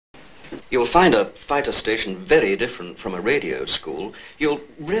You'll find a fighter station very different from a radio school. You'll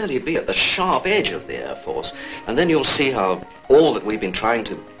really be at the sharp edge of the Air Force, and then you'll see how all that we've been trying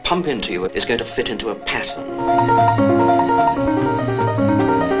to pump into you is going to fit into a pattern.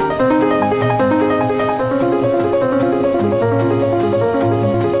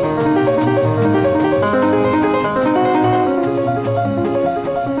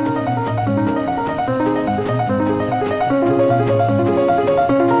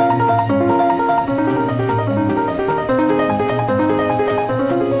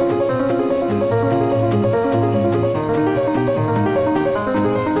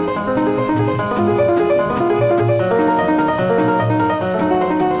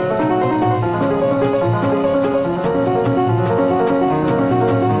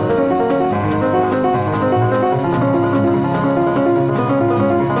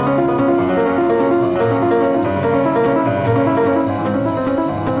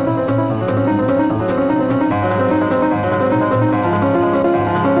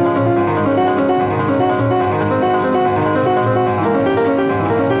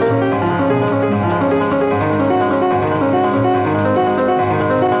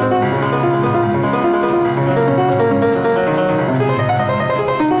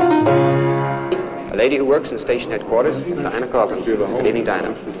 Works in station headquarters, Diana Carlton. Good evening,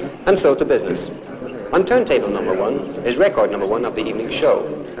 Diana. And so to business. On turntable number 1 is record number 1 of the evening show,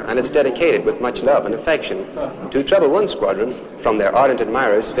 and it's dedicated with much love and affection to Trouble 1 Squadron from their ardent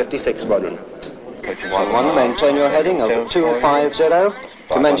admirers, 56 Squadron. 1-1, maintain your heading of 250.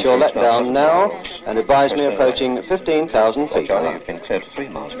 Commence your letdown now, and advise me approaching 15,000 feet. Charlie, you've been cleared 3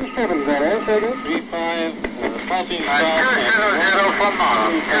 miles. 270, 35, 270 for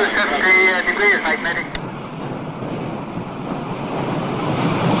Mars, 250 degrees, magnetic.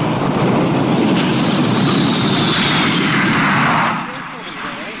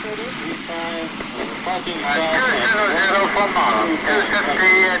 For Mars,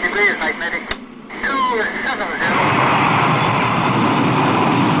 270 degrees, magnetic. 270.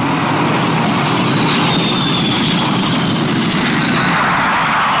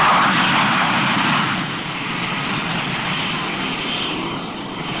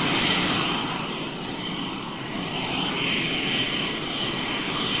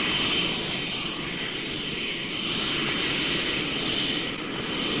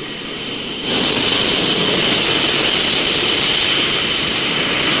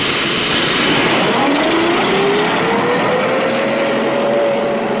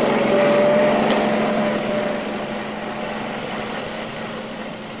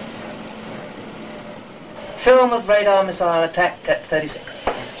 Film of radar missile attack at 36.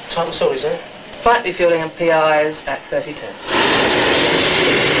 Time of sorry, sir. Flight refueling and PIs at 32.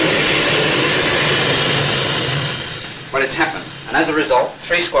 Well, it's happened, and as a result,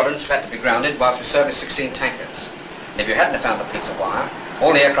 3 squadrons have had to be grounded whilst we service 16 tankers. And if you hadn't have found a piece of wire,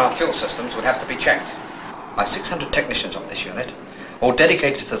 all the aircraft fuel systems would have to be checked. By 600 technicians on this unit, all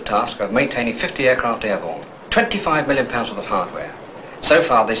dedicated to the task of maintaining 50 aircraft airborne, 25 million pounds worth of hardware. So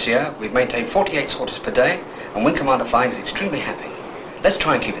far this year, we've maintained 48 sorties per day, and Wing Commander Flying is extremely happy. Let's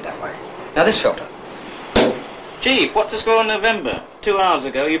try and keep it that way. Now this filter. Chief, what's the score in November? 2 hours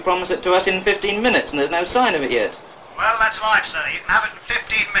ago, you promised it to us in 15 minutes, and there's no sign of it yet. Well, that's life, sir. You can have it in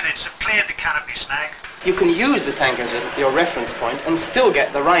 15 minutes. I've cleared the canopy snag. You can use the tankers at your reference point and still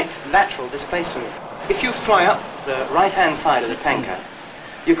get the right lateral displacement. If you fly up the right-hand side of the tanker,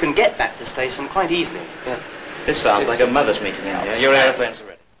 you can get that displacement quite easily. Yeah. This sounds like a mother's meeting in here. Your aeroplanes are ready.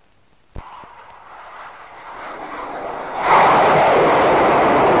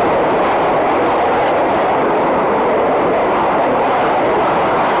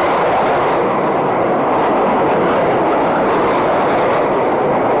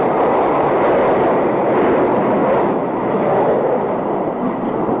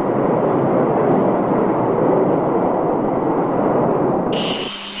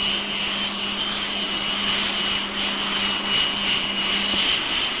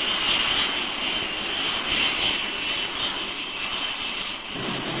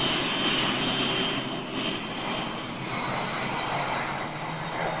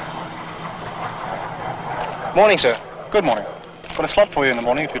 Morning, sir. Good morning. Got a slot for you in the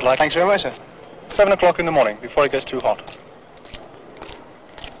morning if you'd like. Thanks very much, sir. 7 o'clock in the morning, before it gets too hot.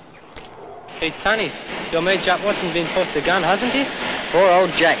 Hey, Tony, your mate Jack Watson's been put to gun, hasn't he? Poor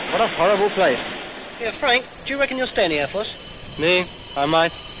old Jack. What a horrible place. Yeah, Frank, do you reckon you'll stay in the Air Force? Me? I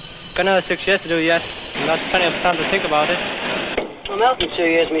might. Got another 6 years to do yet, and that's plenty of time to think about it. I'm out in 2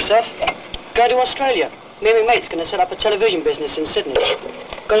 years myself. Going to Australia. Me and my mate's going to set up a television business in Sydney.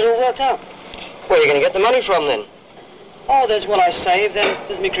 Got it all worked out. Where are you going to get the money from, then? Oh, there's what I save, then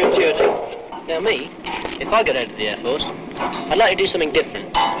there's me gratuity. Now me, if I get out of the Air Force, I'd like to do something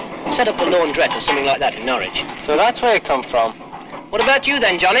different. Set up a laundrette or something like that in Norwich. So that's where you come from. What about you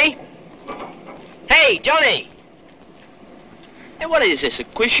then, Johnny? Hey, Johnny! Hey, what is this, a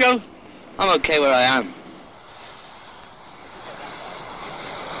quiz show? I'm okay where I am.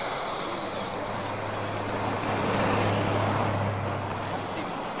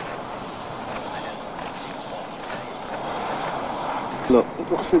 Look,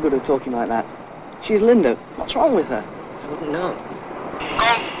 what's the good of talking like that? She's Linda. What's wrong with her? I wouldn't know.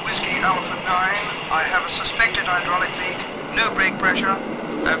 Golf Whiskey Alpha 9, I have a suspected hydraulic leak, no brake pressure,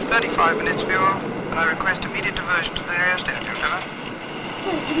 I have 35 minutes fuel, and I request immediate diversion to the nearest airfield. Over.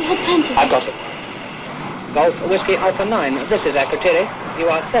 Sir, have you had pencils? I've got it. Golf Whiskey Alpha 9, this is Akrotiri. You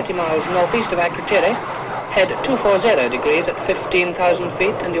are 30 miles northeast of Akrotiri. Head 240 degrees at 15,000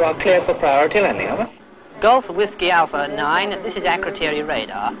 feet, and you are clear for priority landing. Over. Golf Whiskey Alpha 9, this is Akrotiri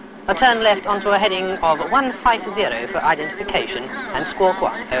radar. A turn left onto a heading of 150 for identification and squawk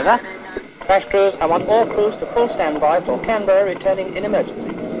 1. Over. Crash crews, I want all crews to full standby for Canberra returning in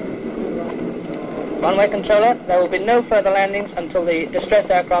emergency. Runway controller, there will be no further landings until the distressed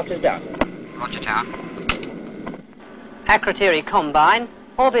aircraft is down. Roger, Tower. Akrotiri Combine,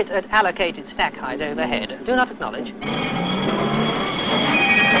 orbit at allocated stack height overhead. Do not acknowledge.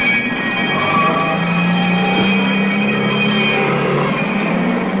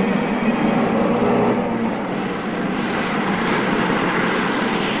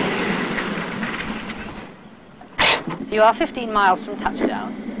 You are 15 miles from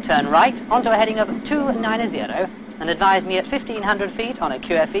touchdown. Turn right onto a heading of 290 and advise me at 1,500 feet on a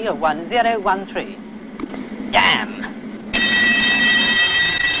QFE of 1013. Damn!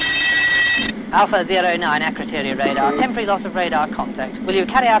 Alpha 09 Akrotiri radar, temporary loss of radar contact. Will you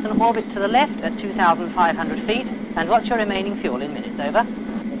carry out an orbit to the left at 2,500 feet and watch your remaining fuel in minutes? Over.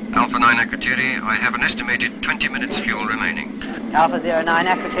 Alpha 9 Akrotiri, I have an estimated 20 minutes fuel remaining. Alpha 09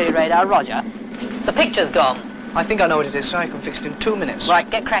 Akrotiri radar, roger. The picture's gone. I think I know what it is, sir. I can fix it in 2 minutes. Right,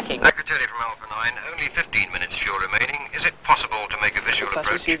 get cracking. Akrotiri from Alpha 9, only 15 minutes fuel remaining. Is it possible to make a visual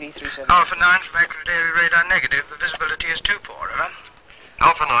approach? Alpha 9 from Akrotiri radar negative. The visibility is too poor. Over.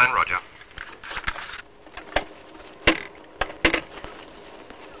 Alpha 9, roger.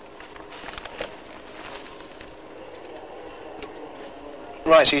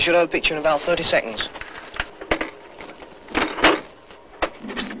 Right, so you should have a picture in about 30 seconds.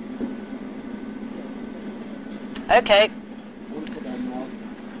 Okay.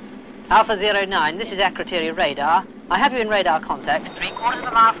 Alpha 09, this is Akrotiri radar. I have you in radar contact. 3/4 of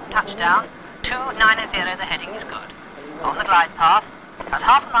a mile from touchdown. 290, the heading is good. On the glide path, at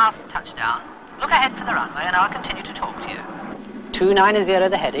half a mile from touchdown. Look ahead for the runway and I'll continue to talk to you. 290,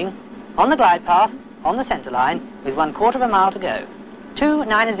 the heading. On the glide path, on the centre line, with 1/4 of a mile to go.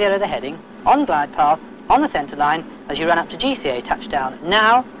 290, the heading. On glide path, on the centre line, as you run up to GCA touchdown.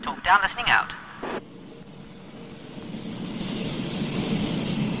 Now, talk down, listening out.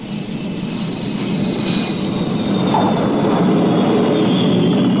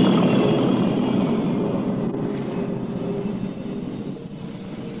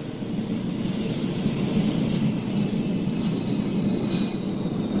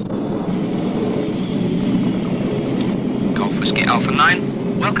 Whiskey Alpha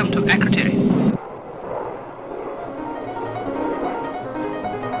 9, welcome to Akrotiri.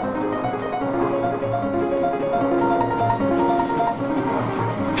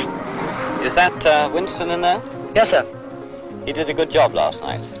 Is that Winston in there? Yes, sir. He did a good job last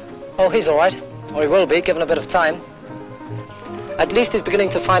night. Oh, he's all right. Or he will be, given a bit of time. At least he's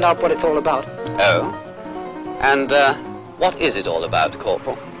beginning to find out what it's all about. Oh? And what is it all about,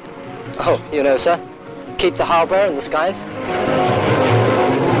 Corporal? Oh, you know, sir. Keep the harbour and the skies.